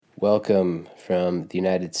Welcome from the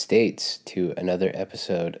United States to another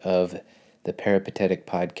episode of the Peripatetic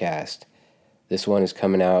Podcast. This one is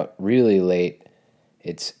coming out really late.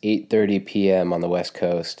 It's 8:30 p.m. on the West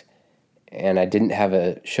Coast, and I didn't have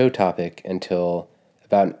a show topic until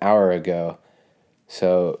about an hour ago.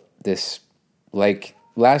 So this, like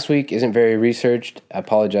last week, isn't very researched. I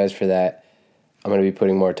apologize for that. I'm going to be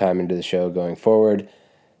putting more time into the show going forward.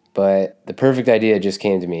 But the perfect idea just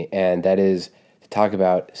came to me, and that is talk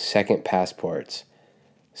about second passports.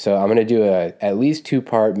 So I'm going to do a at least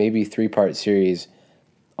 2-part, maybe 3-part series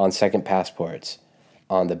on second passports,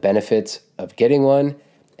 on the benefits of getting one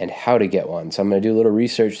and how to get one. So I'm going to do a little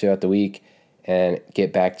research throughout the week and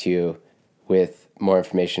get back to you with more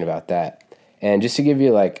information about that. And just to give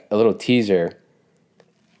you like a little teaser,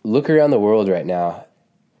 look around the world right now.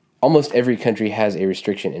 Almost every country has a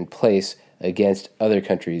restriction in place against other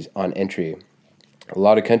countries on entry. A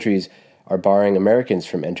lot of countries are barring Americans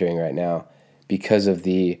from entering right now because of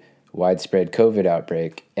the widespread COVID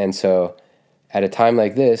outbreak. And so at a time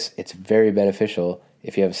like this, it's very beneficial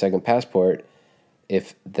if you have a second passport,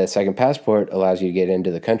 if that second passport allows you to get into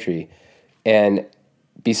the country. And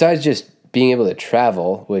besides just being able to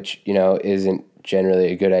travel, which, isn't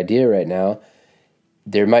generally a good idea right now,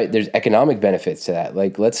 there's economic benefits to that.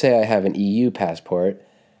 Like, let's say I have an EU passport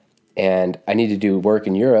and I need to do work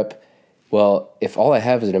in Europe. Well, if all I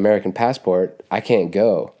have is an American passport, I can't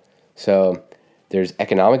go. So there's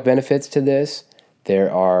economic benefits to this. There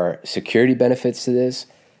are security benefits to this.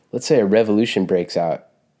 Let's say a revolution breaks out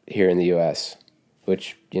here in the U.S.,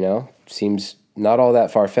 which, seems not all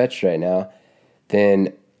that far-fetched right now.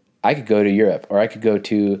 Then I could go to Europe, or I could go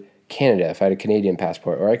to Canada if I had a Canadian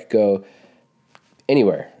passport, or I could go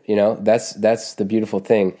anywhere. That's the beautiful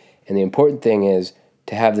thing. And the important thing is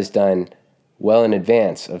to have this done well in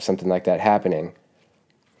advance of something like that happening.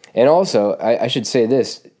 And also, I should say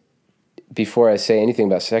this before I say anything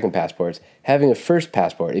about second passports. Having a first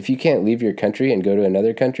passport, if you can't leave your country and go to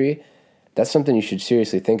another country, that's something you should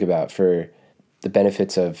seriously think about for the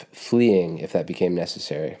benefits of fleeing if that became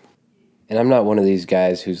necessary. And I'm not one of these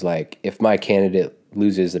guys who's like, if my candidate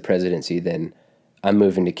loses the presidency, then I'm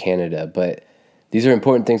moving to Canada. But these are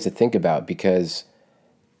important things to think about because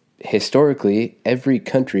historically, every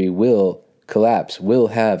country will collapse, will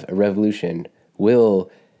have a revolution,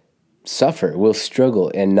 will suffer, will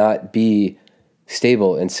struggle, and not be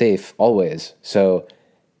stable and safe always. So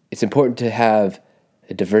it's important to have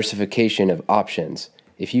a diversification of options.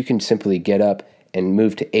 If you can simply get up and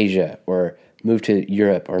move to Asia or move to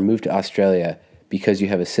Europe or move to Australia because you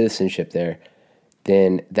have a citizenship there,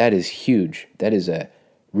 then that is huge. That is a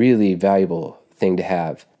really valuable thing to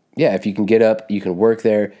have. Yeah, if you can get up, you can work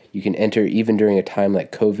there, you can enter even during a time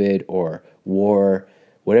like COVID or war,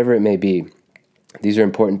 whatever it may be. These are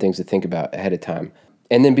important things to think about ahead of time.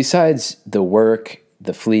 And then besides the work,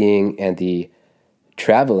 the fleeing, and the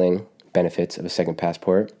traveling benefits of a second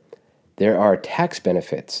passport, there are tax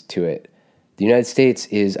benefits to it. The United States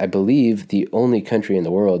is, I believe, the only country in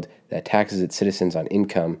the world that taxes its citizens on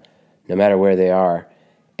income, no matter where they are.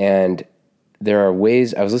 And there are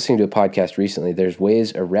ways, I was listening to a podcast recently, there's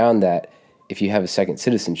ways around that if you have a second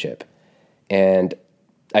citizenship. And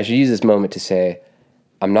I should use this moment to say,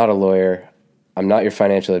 I'm not a lawyer, I'm not your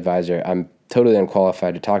financial advisor, I'm totally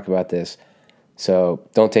unqualified to talk about this, so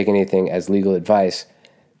don't take anything as legal advice,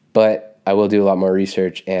 but I will do a lot more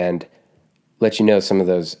research and let you know some of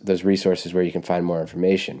those resources where you can find more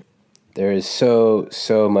information. There is so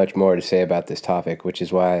much more to say about this topic, which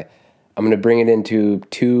is why I'm going to bring it into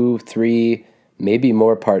 2, 3, maybe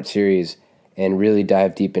more part series and really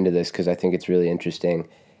dive deep into this because I think it's really interesting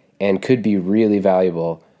and could be really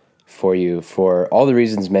valuable for you for all the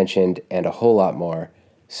reasons mentioned and a whole lot more.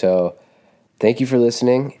 So thank you for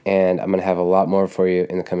listening, and I'm going to have a lot more for you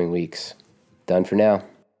in the coming weeks. Done for now.